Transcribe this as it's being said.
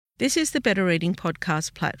This is the Better Reading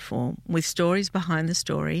Podcast platform with stories behind the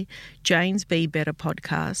story, Jane's Be Better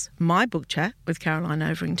podcast, my book chat with Caroline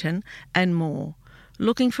Overington, and more.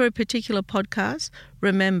 Looking for a particular podcast?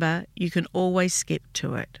 Remember, you can always skip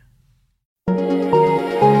to it.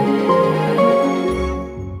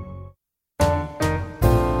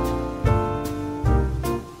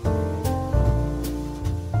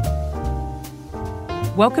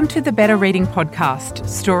 Welcome to the Better Reading Podcast,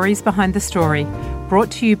 Stories Behind the Story, brought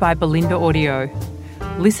to you by Belinda Audio.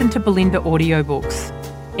 Listen to Belinda audiobooks,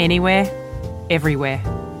 anywhere, everywhere.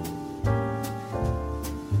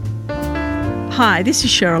 Hi, this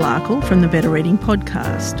is Cheryl Arkle from the Better Reading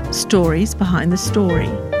Podcast, Stories Behind the Story.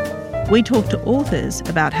 We talk to authors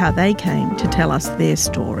about how they came to tell us their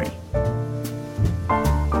story.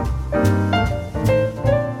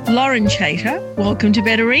 Lauren Chater, welcome to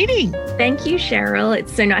Better Reading. Thank you, Cheryl.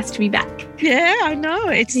 It's so nice to be back. Yeah, I know.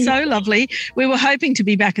 It's so lovely. We were hoping to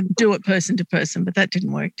be back and do it person to person, but that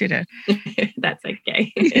didn't work, did it? That's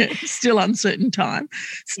okay. Yeah, still uncertain time.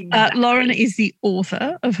 Exactly. Lauren is the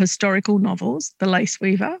author of historical novels, The Lace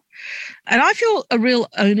Weaver. And I feel a real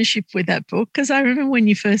ownership with that book because I remember when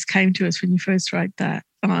you first came to us, when you first wrote that.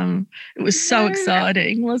 It was so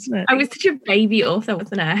exciting, wasn't it? I was such a baby author,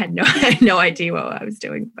 wasn't I? I had no idea what I was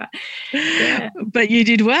doing. But you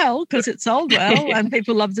did well because it sold well and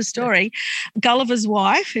people loved the story. Gulliver's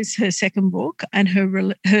Wife is her second book, and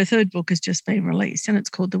her third book has just been released, and it's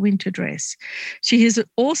called The Winter Dress. She has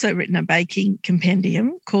also written a baking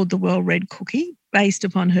compendium called The Well-Read Cookie, based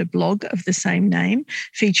upon her blog of the same name,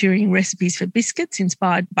 featuring recipes for biscuits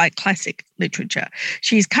inspired by classic literature.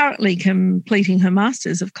 She is currently completing her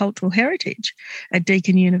Masters of Cultural Heritage at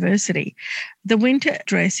Deakin University. The Winter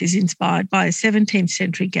Dress is inspired by a 17th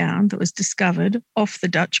century gown that was discovered off the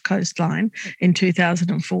Dutch coastline in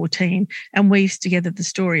 2014 and weaves together the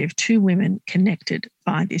story of two women connected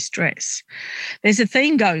by this dress. There's a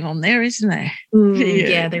theme going on there, isn't there?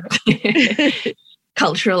 Yeah, there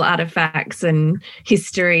cultural artifacts and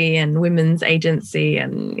history and women's agency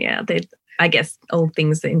and I guess all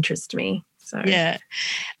things that interest me. So yeah.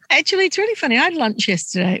 Actually, it's really funny. I had lunch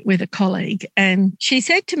yesterday with a colleague and she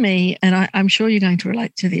said to me, and I'm sure you're going to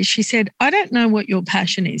relate to this, she said, I don't know what your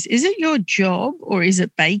passion is. Is it your job or is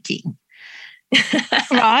it baking?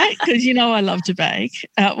 Right? Because, I love to bake.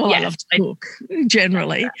 I love to cook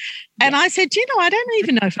generally. And I said, I don't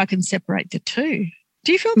even know if I can separate the two.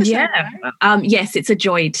 Do you feel the same way? Yes, it's a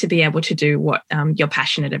joy to be able to do what you're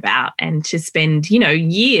passionate about and to spend,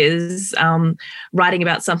 years writing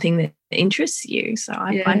about something that interests you. So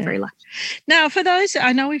I'm very lucky. Now, for those,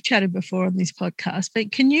 I know we've chatted before on this podcast,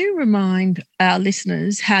 but can you remind our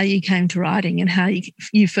listeners how you came to writing and how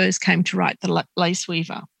you first came to write The Lace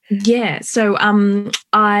Weaver? Yeah, so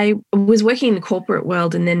I was working in the corporate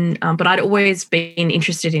world and then, but I'd always been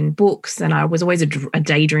interested in books and I was always a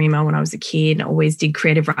daydreamer when I was a kid. I always did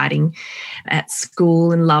creative writing at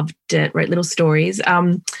school and loved it, wrote little stories.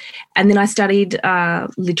 And then I studied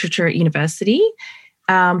literature at university,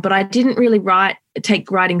 but I didn't really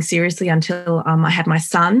take writing seriously until I had my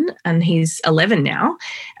son, and he's 11 now.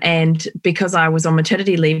 And because I was on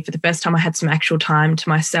maternity leave for the first time, I had some actual time to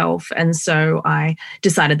myself. And so I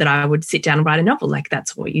decided that I would sit down and write a novel. Like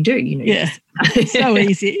that's what you do, Yeah, so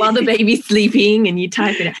easy. While the baby's sleeping and you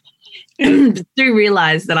type it out. Do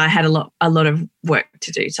realise that I had a lot of work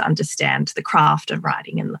to do to understand the craft of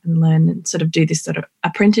writing and learn and sort of do this sort of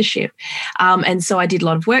apprenticeship. And so I did a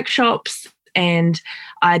lot of workshops. And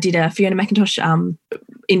I did Fiona McIntosh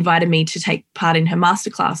invited me to take part in her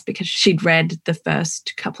masterclass because she'd read the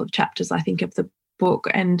first couple of chapters, I think, of the book.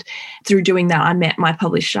 And through doing that, I met my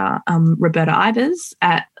publisher, Roberta Ivers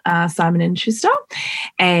at Simon & Schuster.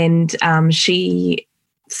 And she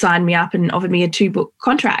signed me up and offered me a 2-book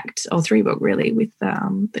contract, or 3-book really, with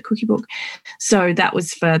the Cookie Book. So that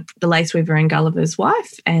was for The Lace Weaver and Gulliver's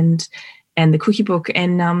Wife and the Cookie Book.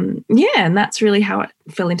 And and that's really how it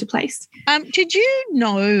fell into place. Did you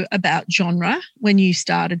know about genre when you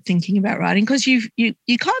started thinking about writing? Because you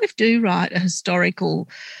kind of do write a historical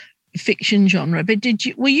fiction genre, but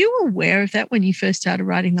were you aware of that when you first started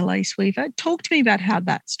writing The Lace Weaver? Talk to me about how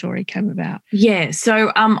that story came about. Yeah,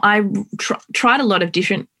 so I tried a lot of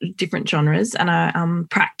different genres, and I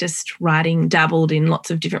practiced writing, dabbled in lots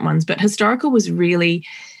of different ones, but historical was really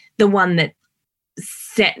the one that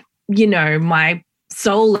set my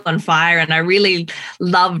soul on fire, and I really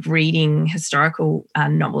loved reading historical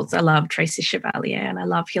novels. I love Tracy Chevalier and I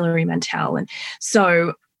love Hilary Mantel, and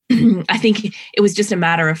so I think it was just a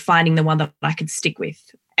matter of finding the one that I could stick with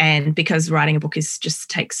And because writing a book just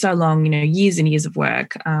takes so long, years and years of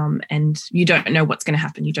work, and you don't know what's going to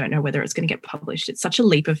happen. You don't know whether it's going to get published. It's such a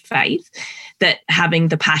leap of faith that having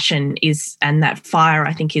the passion and that fire,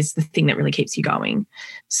 I think, is the thing that really keeps you going.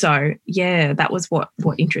 So yeah, that was what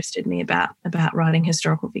interested me about writing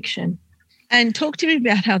historical fiction. And talk to me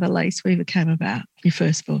about how The Lace Weaver came about, your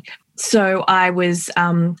first book. So I was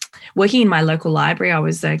working in my local library. I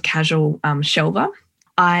was a casual shelver.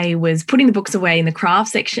 I was putting the books away in the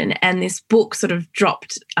craft section, and this book sort of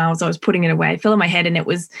dropped as I was putting it away. It fell on my head, and it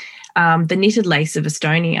was The Knitted Lace of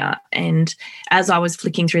Estonia. And as I was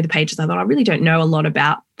flicking through the pages, I thought, I really don't know a lot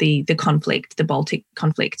about the conflict, the Baltic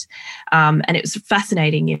conflict. And it was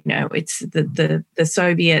fascinating, it's the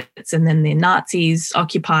Soviets, and then the Nazis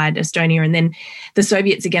occupied Estonia, and then the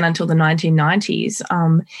Soviets again until the 1990s.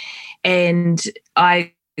 And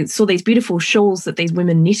I saw these beautiful shawls that these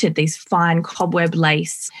women knitted, these fine cobweb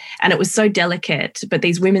lace, and it was so delicate, but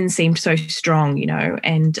these women seemed so strong,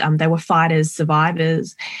 and they were fighters,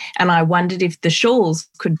 survivors. And I wondered if the shawls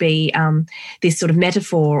could be this sort of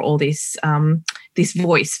metaphor, or this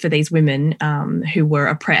voice for these women who were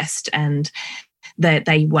oppressed, and that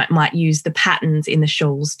they might use the patterns in the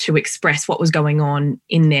shawls to express what was going on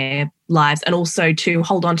in their lives, and also to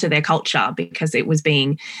hold on to their culture, because it was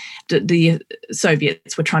being the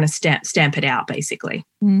Soviets were trying to stamp it out, basically.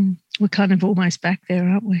 We're kind of almost back there,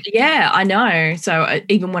 aren't we? Yeah, I know. So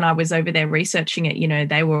even when I was over there researching it,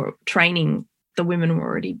 they were training, the women were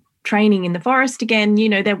already training in the forest again.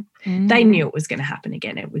 They knew it was going to happen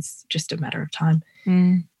again. It was just a matter of time.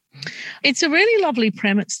 It's a really lovely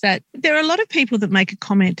premise that there are a lot of people that make a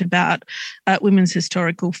comment about women's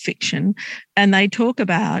historical fiction, and they talk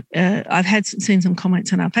about, I've seen some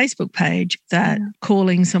comments on our Facebook page that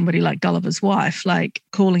calling somebody like Gulliver's Wife, like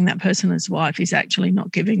calling that person his wife, is actually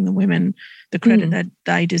not giving the women the credit that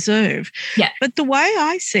they deserve. Yeah. But the way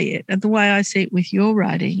I see it, and the way I see it with your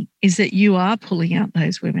writing, is that you are pulling out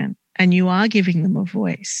those women and you are giving them a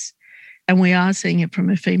voice. And we are seeing it from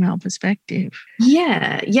a female perspective.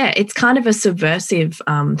 Yeah. It's kind of a subversive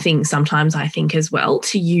thing sometimes, I think, as well,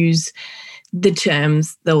 to use the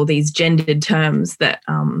terms, or these gendered terms that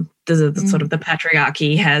the sort of the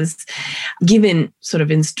patriarchy has given, sort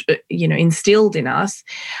of instilled in us.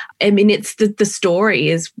 I mean, it's the story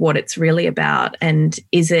is what it's really about, and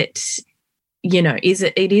it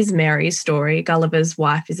is Mary's story. Gulliver's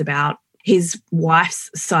Wife is about his wife's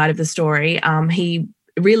side of the story. He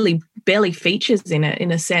really barely features in it,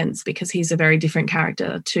 in a sense, because he's a very different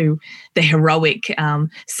character to the heroic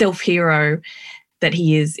self-hero that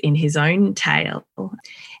he is in his own tale.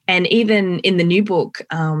 And even in the new book,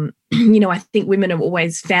 I think women have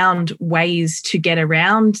always found ways to get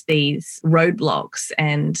around these roadblocks.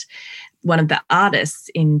 And one of the artists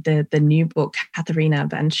in the new book, Katharina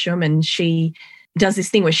van Schumann, she does this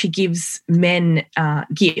thing where she gives men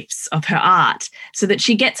gifts of her art so that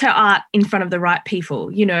she gets her art in front of the right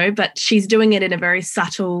people, but she's doing it in a very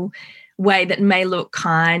subtle way that may look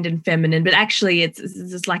kind and feminine, but actually it's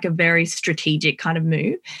just like a very strategic kind of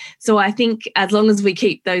move. So I think as long as we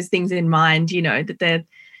keep those things in mind, that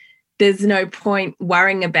there's no point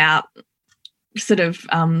worrying about sort of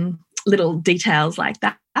little details like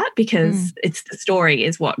that, because it's the story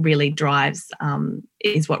is what really drives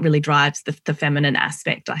the feminine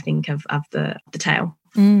aspect, I think, of the tale.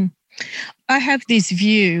 I have this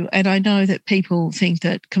view, and I know that people think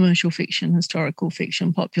that commercial fiction, historical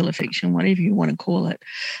fiction, popular fiction, whatever you want to call it,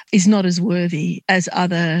 is not as worthy as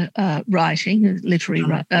other writing, literary,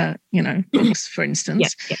 books, for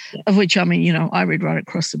instance, of which, I read right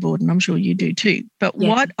across the board, and I'm sure you do too. But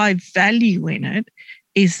what I value in it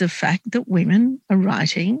is the fact that women are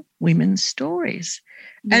writing women's stories.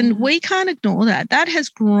 And we can't ignore that. That has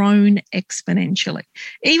grown exponentially.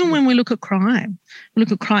 Even when we look at crime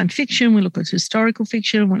fiction, we look at historical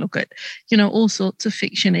fiction, we look at, all sorts of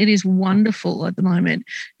fiction. It is wonderful at the moment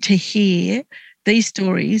to hear these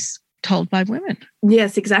stories told by women.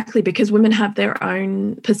 Yes, exactly, because women have their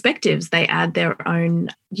own perspectives. They add their own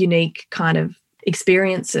unique kind of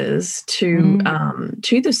experiences to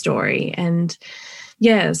the story. And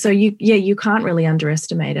so you can't really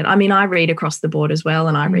underestimate it. I mean, I read across the board as well,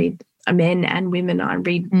 and I read men and women. I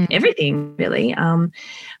read everything, really.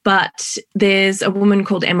 But there's a woman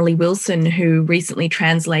called Emily Wilson who recently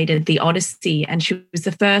translated the Odyssey, and she was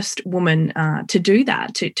the first woman to do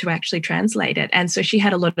that, to actually translate it. And so she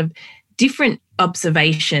had a lot of different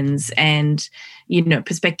observations and,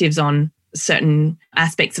 perspectives on certain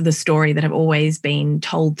aspects of the story that have always been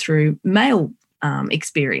told through male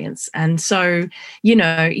experience. And so,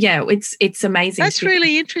 it's amazing. That's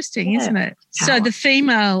really interesting, isn't it? So the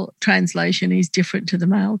female translation is different to the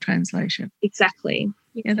male translation. Exactly.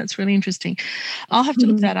 Yeah, that's really interesting. I'll have to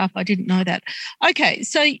look that up. I didn't know that. Okay,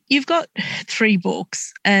 so you've got 3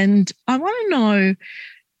 books, and I want to know,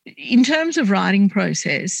 in terms of writing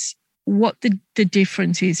process, what the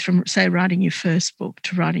difference is from, say, writing your first book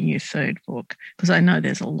to writing your 3rd book, because I know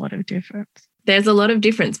there's a lot of difference. There's a lot of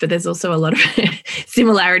difference, but there's also a lot of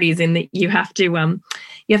similarities in that you have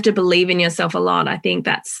to believe in yourself a lot. I think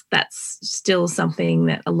that's still something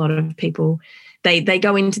that a lot of people, they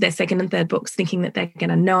go into their 2nd and 3rd books thinking that they're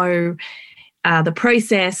going to know the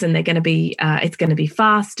process and they're going to be it's going to be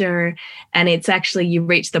faster, and it's actually, you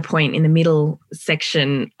reach the point in the middle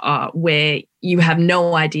section where you have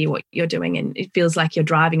no idea what you're doing, and it feels like you're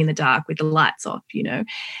driving in the dark with the lights off,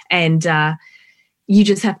 and you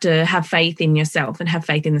just have to have faith in yourself and have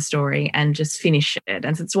faith in the story and just finish it.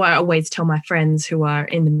 And that's why I always tell my friends who are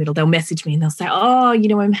in the middle, they'll message me and they'll say, oh,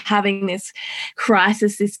 I'm having this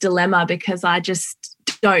crisis, this dilemma, because I just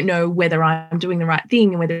don't know whether I'm doing the right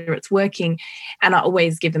thing and whether it's working. And I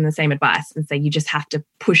always give them the same advice and say, you just have to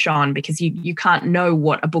push on, because you can't know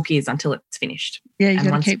what a book is until it's finished.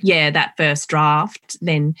 Yeah, that first draft,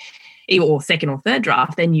 then, or 2nd or 3rd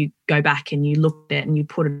draft, then you go back and you look at it and you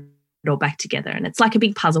put it all back together, and it's like a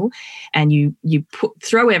big puzzle, and you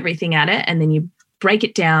throw everything at it, and then you break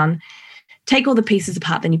it down, take all the pieces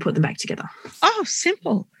apart, then you put them back together. Oh,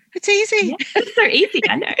 simple. It's easy. Yeah, it's so easy.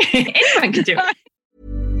 I know. Anyone can do it.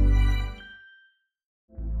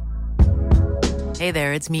 Hey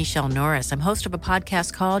there, it's Michelle Norris. I'm host of a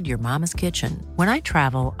podcast called Your Mama's Kitchen. When I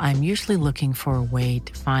travel, I'm usually looking for a way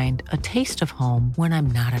to find a taste of home when I'm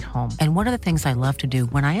not at home. And one of the things I love to do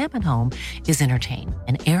when I am at home is entertain.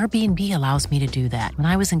 And Airbnb allows me to do that. When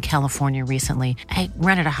I was in California recently, I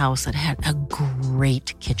rented a house that had a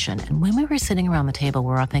great kitchen. And when we were sitting around the table,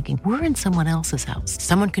 we're all thinking, we're in someone else's house.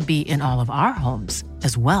 Someone could be in all of our homes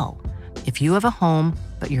as well. If you have a home,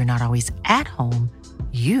 but you're not always at home,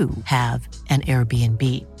 you have an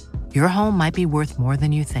Airbnb. Your home might be worth more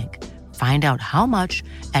than you think. Find out how much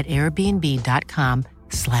at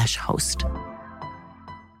airbnb.com/host.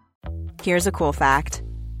 Here's a cool fact.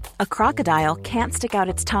 A crocodile can't stick out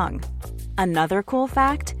its tongue. Another cool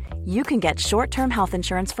fact, you can get short-term health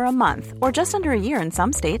insurance for a month or just under a year in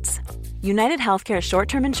some states. United Healthcare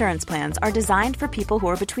short-term insurance plans are designed for people who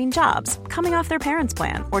are between jobs, coming off their parents'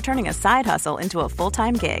 plan, or turning a side hustle into a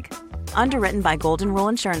full-time gig. Underwritten by Golden Rule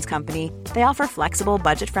Insurance Company, they offer flexible,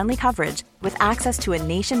 budget-friendly coverage with access to a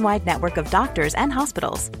nationwide network of doctors and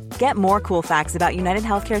hospitals. Get more cool facts about United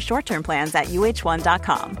Healthcare short-term plans at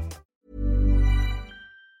uh1.com.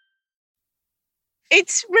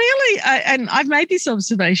 It's really, and I've made this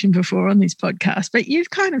observation before on this podcast, but you've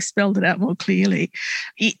kind of spelled it out more clearly.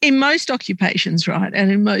 In most occupations, right,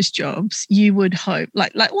 and in most jobs, you would hope,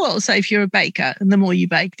 say if you're a baker, and the more you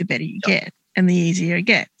bake, the better you get. And the easier it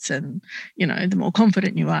gets, and, the more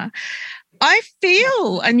confident you are. I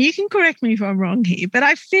feel, and you can correct me if I'm wrong here, but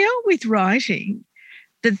I feel with writing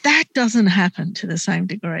that doesn't happen to the same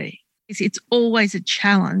degree. It's always a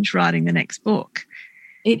challenge writing the next book.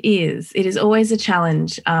 It is. It is always a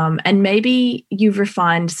challenge. And maybe you've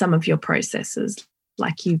refined some of your processes,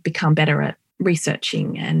 like you've become better at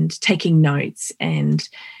researching and taking notes and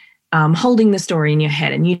holding the story in your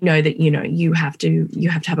head, and that you have to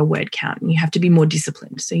have a word count and you have to be more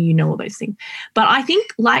disciplined, so all those things. But I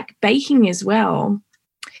think, like baking as well,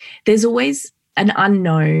 there's always an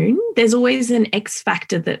unknown. There's always an X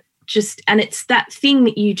factor that and it's that thing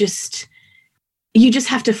that you just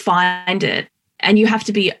have to find it, and you have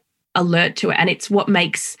to be alert to it, and it's what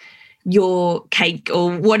makes your cake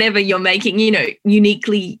or whatever you're making,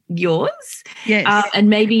 uniquely yours. Yes. And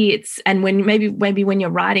maybe when you're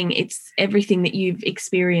writing, it's everything that you've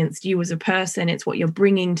experienced, you as a person, it's what you're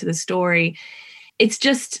bringing to the story. It's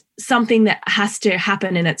just something that has to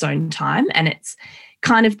happen in its own time, and it's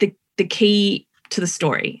kind of the key to the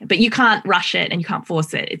story, but you can't rush it and you can't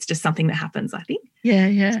force it. It's just something that happens, I think.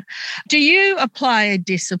 Yeah. Do you apply a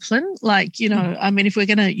discipline? If we're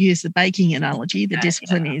going to use the baking analogy, the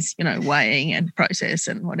discipline is, weighing and process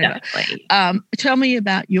and whatever. Definitely. Tell me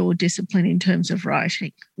about your discipline in terms of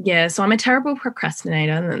writing. Yeah, so I'm a terrible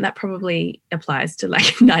procrastinator, and that probably applies to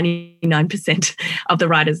 99% of the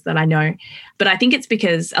writers that I know. But I think it's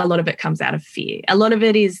because a lot of it comes out of fear. A lot of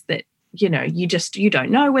it is that, you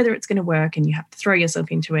don't know whether it's going to work, and you have to throw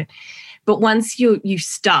yourself into it. But once you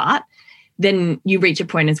start, then you reach a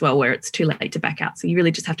point as well where it's too late to back out. So you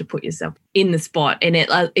really just have to put yourself in the spot. And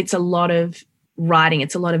it's a lot of writing.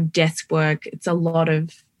 It's a lot of desk work. It's a lot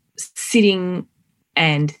of sitting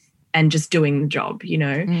and just doing the job,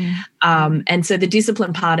 And so the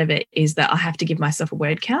discipline part of it is that I have to give myself a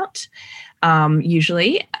word count,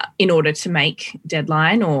 usually, in order to make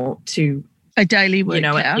deadline or to A daily word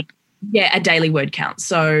count? A daily word count.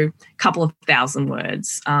 So a couple of thousand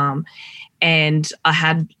words. And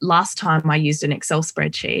last time I used an Excel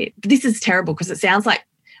spreadsheet. This is terrible because it sounds like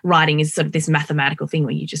writing is sort of this mathematical thing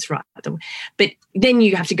where you just write but then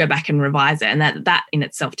you have to go back and revise it, and that in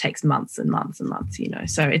itself takes months and months and months,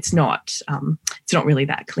 so it's not really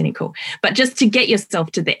that clinical. But just to get yourself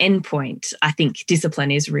to the end point, I think discipline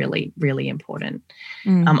is really, really important.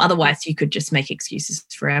 Otherwise you could just make excuses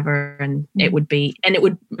forever, and it would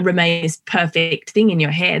remain this perfect thing in your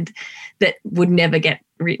head that would never get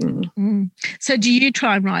written. So do you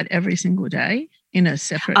try and write every single day in a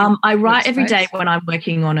separate I write every day when I'm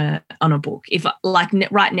working on a book. If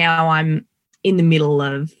right now I'm in the middle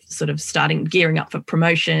of sort of gearing up for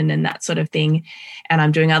promotion and that sort of thing, and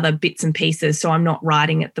I'm doing other bits and pieces, so I'm not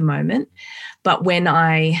writing at the moment. But when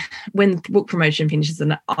the book promotion finishes,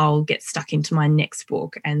 then I'll get stuck into my next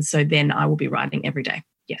book, and so then I will be writing every day.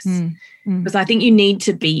 Yes, because I think you need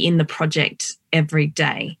to be in the project every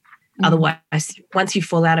day. Otherwise, once you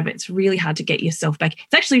fall out of it, it's really hard to get yourself back.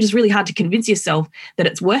 It's actually just really hard to convince yourself that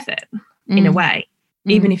it's worth it in a way,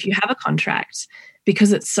 even if you have a contract,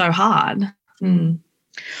 because it's so hard.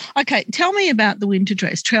 Okay, tell me about the winter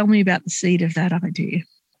dress. Tell me about the seed of that idea.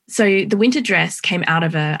 So the winter dress came out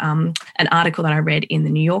of an article that I read in the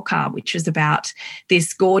New Yorker, which was about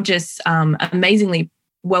this gorgeous, amazingly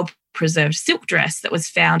well-preserved silk dress that was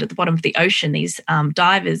found at the bottom of the ocean. These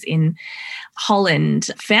divers in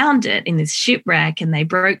Holland found it in this shipwreck, and they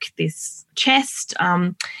broke this chest,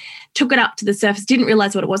 took it up to the surface, didn't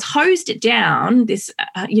realise what it was, hosed it down, this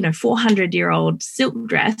 400-year-old silk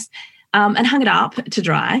dress, and hung it up to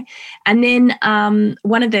dry. And then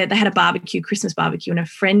they had a Christmas barbecue, and a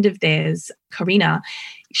friend of theirs, Corina,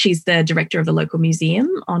 she's the director of the local museum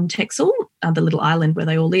on Texel, the little island where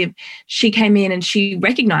they all live. She came in and she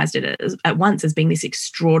recognised it at once as being this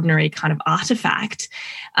extraordinary kind of artefact.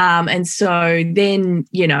 And so then,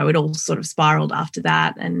 it all sort of spiralled after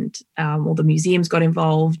that, and all the museums got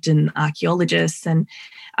involved and archaeologists. And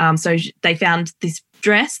so they found this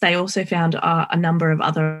dress. They also found a number of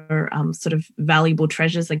other sort of valuable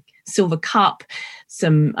treasures, like silver cup,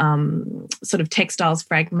 some sort of textiles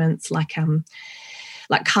fragments, like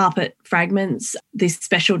carpet fragments, this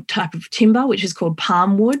special type of timber, which is called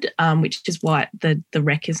palm wood, which is why the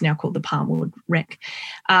wreck is now called the Palm Wood Wreck.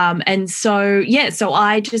 And so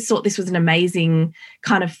I just thought this was an amazing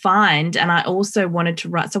kind of find. And I also wanted to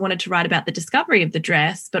write about the discovery of the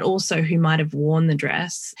dress, but also who might have worn the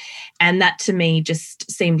dress. And that to me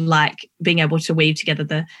just seemed like being able to weave together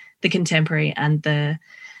the contemporary and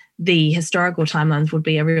the historical timelines would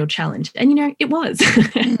be a real challenge. And, it was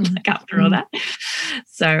after all that.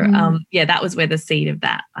 So, that was where the seed of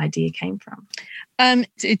that idea came from.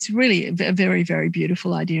 It's really a very, very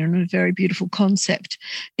beautiful idea and a very beautiful concept.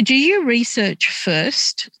 Do you research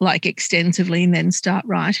first, like extensively, and then start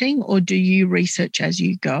writing, or do you research as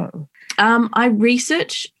you go? I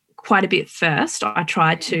research quite a bit first. I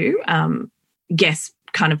try to guess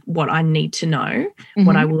kind of what I need to know,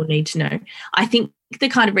 what I will need to know. I think the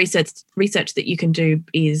kind of research that you can do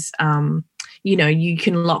is, you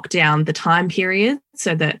can lock down the time period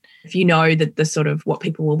so that if you know that the sort of what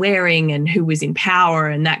people were wearing and who was in power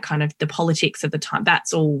and that kind of the politics of the time,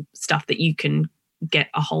 that's all stuff that you can get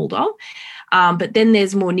a hold of. But then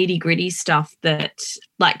there's more nitty-gritty stuff that,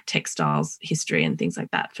 like textiles history and things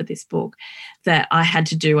like that for this book, that I had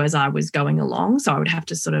to do as I was going along. So I would have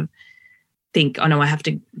to sort of think, I know I have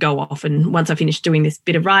to go off, and once I finish doing this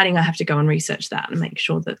bit of writing, I have to go and research that and make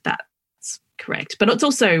sure that that's correct. But it's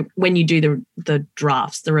also when you do the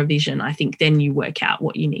drafts, the revision, I think then you work out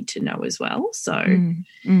what you need to know as well. So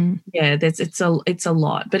it's a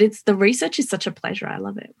lot, but the research is such a pleasure. I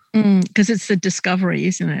love it because it's the discovery,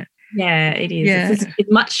 isn't it? Yeah, it is. Yeah.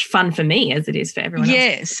 It's much fun for me as it is for everyone else.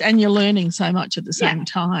 Yes, and you're learning so much at the same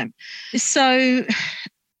time. So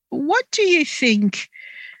what do you think?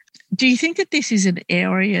 Do you think that this is an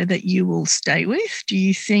area that you will stay with? Do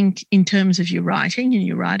you think in terms of your writing and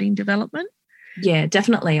your writing development? Yeah,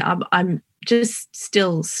 definitely. I'm just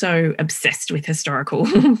still so obsessed with historical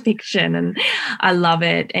fiction, and I love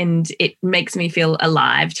it, and it makes me feel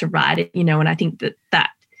alive to write it, and I think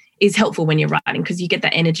that is helpful when you're writing because you get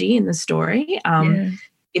that energy in the story.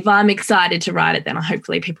 If I'm excited to write it, then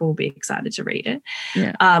hopefully people will be excited to read it.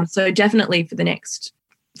 Yeah. So definitely for the next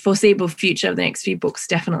foreseeable future of the next few books,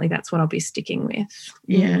 definitely that's what I'll be sticking with.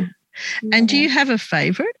 Yeah. And do you have a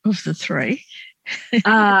favourite of the three? Do you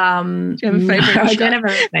have a favourite? I don't have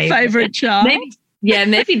a favourite child.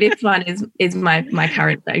 Maybe this one is my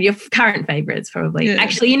current favourite. Your current favourite's probably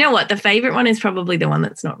actually, you know what? The favourite one is probably the one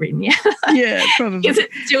that's not written yet. Yeah, probably. Because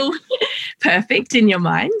it's still perfect in your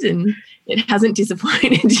mind, and it hasn't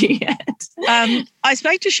disappointed you yet. I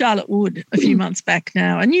spoke to Charlotte Wood a few months back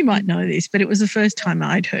now, and you might know this, but it was the first time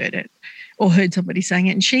I'd heard it or heard somebody saying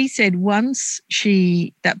it. And she said once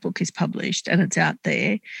that book is published and it's out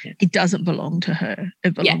there, it doesn't belong to her.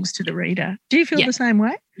 It belongs to the reader. Do you feel the same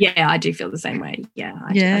way? Yeah, I do feel the same way.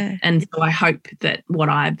 Yeah. And so I hope that what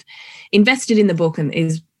I've invested in the book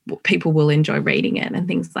is people will enjoy reading it and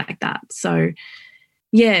things like that. So,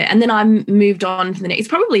 yeah. And then I moved on to the next. It's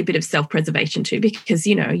probably a bit of self-preservation too, because,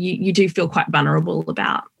 you do feel quite vulnerable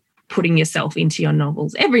about putting yourself into your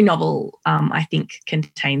novels. Every novel, I think,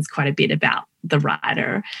 contains quite a bit about the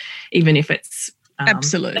writer, even if it's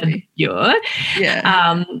absolutely obscure.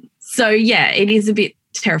 Yeah. So, it is a bit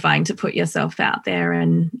terrifying to put yourself out there.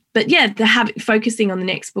 But the habit focusing on the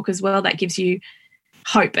next book as well, that gives you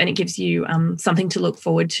hope and it gives you something to look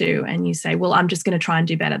forward to. And you say, well, I'm just going to try and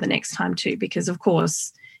do better the next time too, because of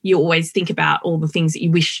course you always think about all the things that you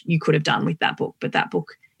wish you could have done with that book, but that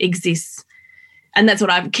book exists. And that's what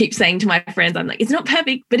I keep saying to my friends. I'm like, it's not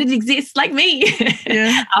perfect, but it exists, like me.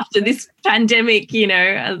 Yeah. After this pandemic,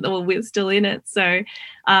 we're still in it. So,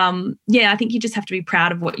 I think you just have to be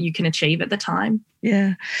proud of what you can achieve at the time.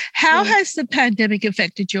 Yeah. How has the pandemic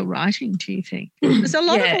affected your writing, do you think? Because a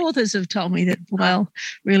lot of authors have told me that, well,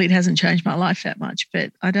 really it hasn't changed my life that much,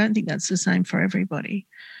 but I don't think that's the same for everybody.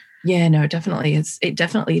 Yeah, no, definitely. It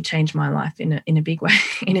definitely changed my life in a big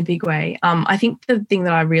way. I think the thing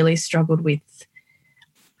that I really struggled with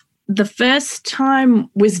the first time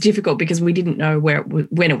was difficult because we didn't know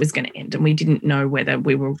when it was going to end, and we didn't know whether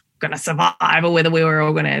we were going to survive or whether we were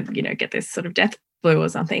all going to, get this sort of death flu or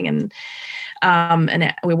something. And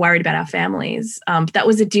we're worried about our families. But that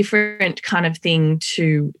was a different kind of thing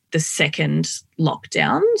to the second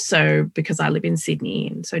lockdown. So because I live in Sydney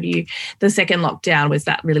and so do you, the second lockdown was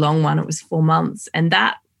that really long one. It was 4 months, and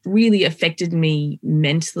that really affected me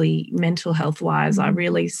mental health wise. I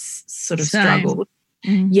really sort of struggled.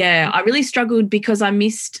 Mm-hmm. Yeah, I really struggled because I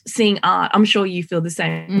missed seeing art. I'm sure you feel the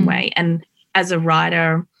same way. And as a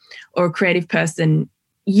writer or a creative person,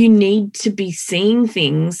 you need to be seeing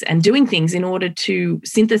things and doing things in order to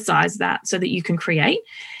synthesize that so that you can create.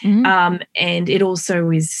 Mm-hmm. And it also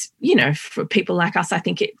is, for people like us, I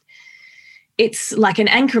think it's like an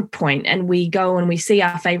anchor point, and we go and we see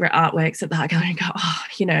our favorite artworks at the gallery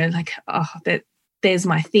and go, there's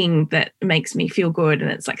my thing that makes me feel good,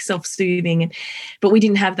 and it's like self-soothing. But we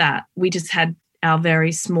didn't have that. We just had our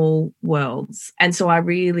very small worlds. And so I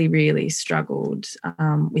really, really struggled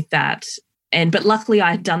with that. But luckily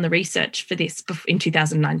I had done the research for this in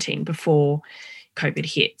 2019 before COVID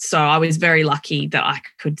hit. So I was very lucky that I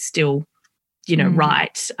could still,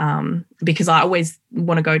 write because I always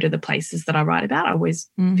want to go to the places that I write about. I always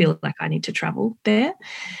feel like I need to travel there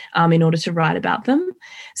in order to write about them.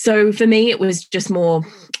 So for me, it was just more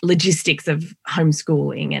logistics of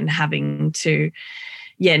homeschooling and having to,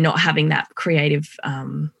 not having that creative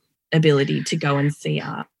ability to go and see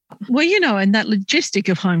art. Well, and that logistic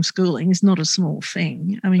of homeschooling is not a small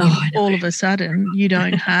thing. I mean, all of a sudden you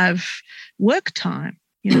don't have work time,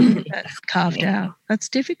 that's carved out. That's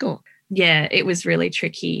difficult. Yeah, it was really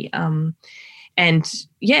tricky. And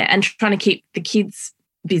trying to keep the kids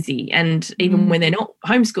busy. And even when they're not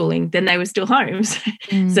homeschooling, then they were still home.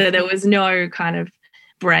 So there was no kind of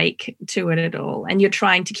break to it at all. And you're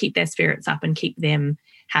trying to keep their spirits up and keep them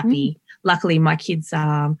happy. Luckily, my kids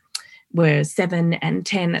were 7 and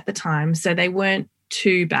 10 at the time, so they weren't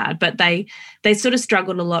too bad, but they sort of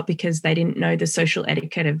struggled a lot because they didn't know the social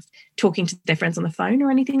etiquette of talking to their friends on the phone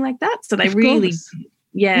or anything like that. So they really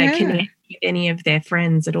connect with any of their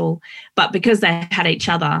friends at all. But because they had each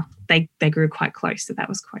other, they grew quite close. So that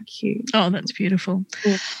was quite cute. Oh, that's beautiful.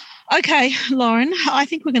 Yeah. Okay, Lauren, I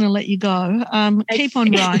think we're going to let you go. Keep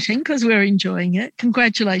on writing because we're enjoying it.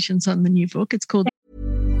 Congratulations on the new book. It's called...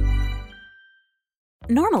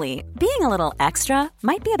 Normally, being a little extra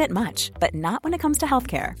might be a bit much, but not when it comes to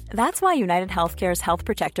healthcare. That's why United Healthcare's Health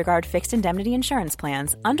Protector Guard fixed indemnity insurance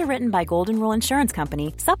plans, underwritten by Golden Rule Insurance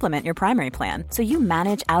Company, supplement your primary plan so you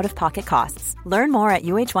manage out-of-pocket costs. Learn more at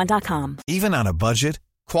UH1.com. Even on a budget,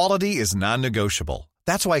 quality is non-negotiable.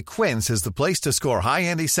 That's why Quince is the place to score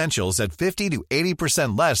high-end essentials at 50 to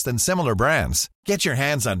 80% less than similar brands. Get your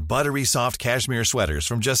hands on buttery soft cashmere sweaters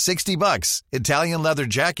from just $60, Italian leather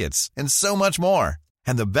jackets, and so much more.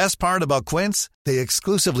 And the best part about Quince, they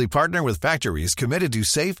exclusively partner with factories committed to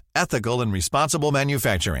safe, ethical, and responsible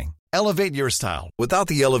manufacturing. Elevate your style without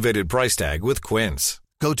the elevated price tag with Quince.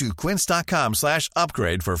 Go to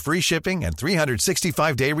quince.com/upgrade for free shipping and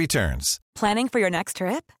 365-day returns. Planning for your next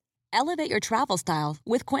trip? Elevate your travel style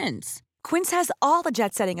with Quince. Quince has all the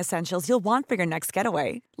jet-setting essentials you'll want for your next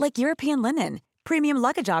getaway, like European linen, premium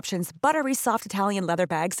luggage options, buttery soft Italian leather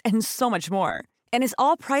bags, and so much more. And is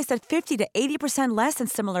all priced at 50 to 80% less than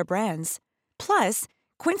similar brands. Plus,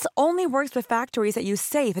 Quince only works with factories that use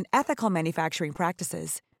safe and ethical manufacturing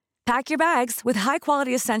practices. Pack your bags with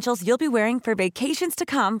high-quality essentials you'll be wearing for vacations to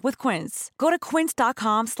come with Quince. Go to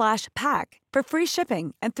quince.com/pack for free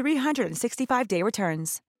shipping and 365-day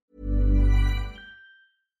returns.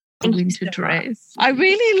 Winter dress. I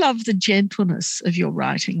really love the gentleness of your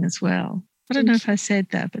writing as well. I don't know if I said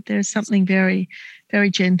that, but there's something very,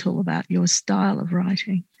 very gentle about your style of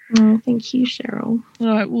writing. Oh, thank you, Cheryl. All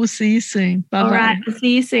right, we'll see you soon. Bye-bye. All right, we'll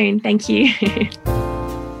see you soon. Thank you.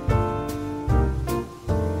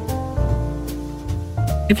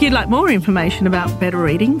 If you'd like more information about Better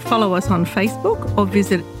Reading, follow us on Facebook or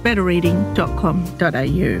visit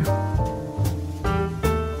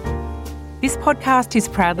betterreading.com.au. This podcast is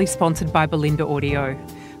proudly sponsored by Belinda Audio.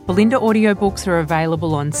 Belinda audiobooks are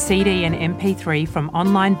available on CD and MP3 from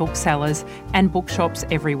online booksellers and bookshops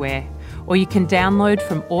everywhere, or you can download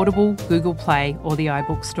from Audible, Google Play or the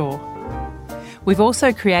iBook Store. We've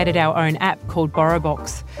also created our own app called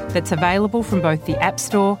BorrowBox that's available from both the App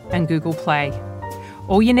Store and Google Play.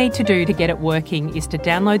 All you need to do to get it working is to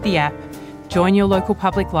download the app, join your local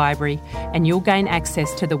public library, and you'll gain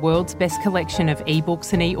access to the world's best collection of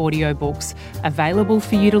ebooks and e-audiobooks available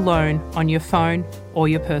for you to loan on your phone or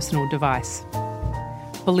your personal device.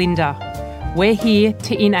 Belinda, we're here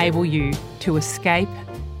to enable you to escape,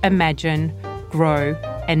 imagine, grow,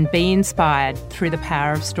 and be inspired through the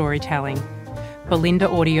power of storytelling. Belinda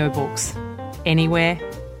Audiobooks. Anywhere,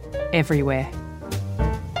 everywhere.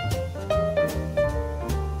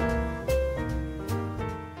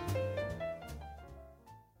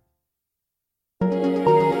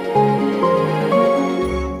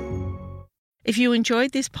 If you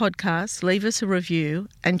enjoyed this podcast, leave us a review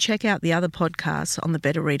and check out the other podcasts on the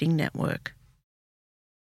Better Reading Network.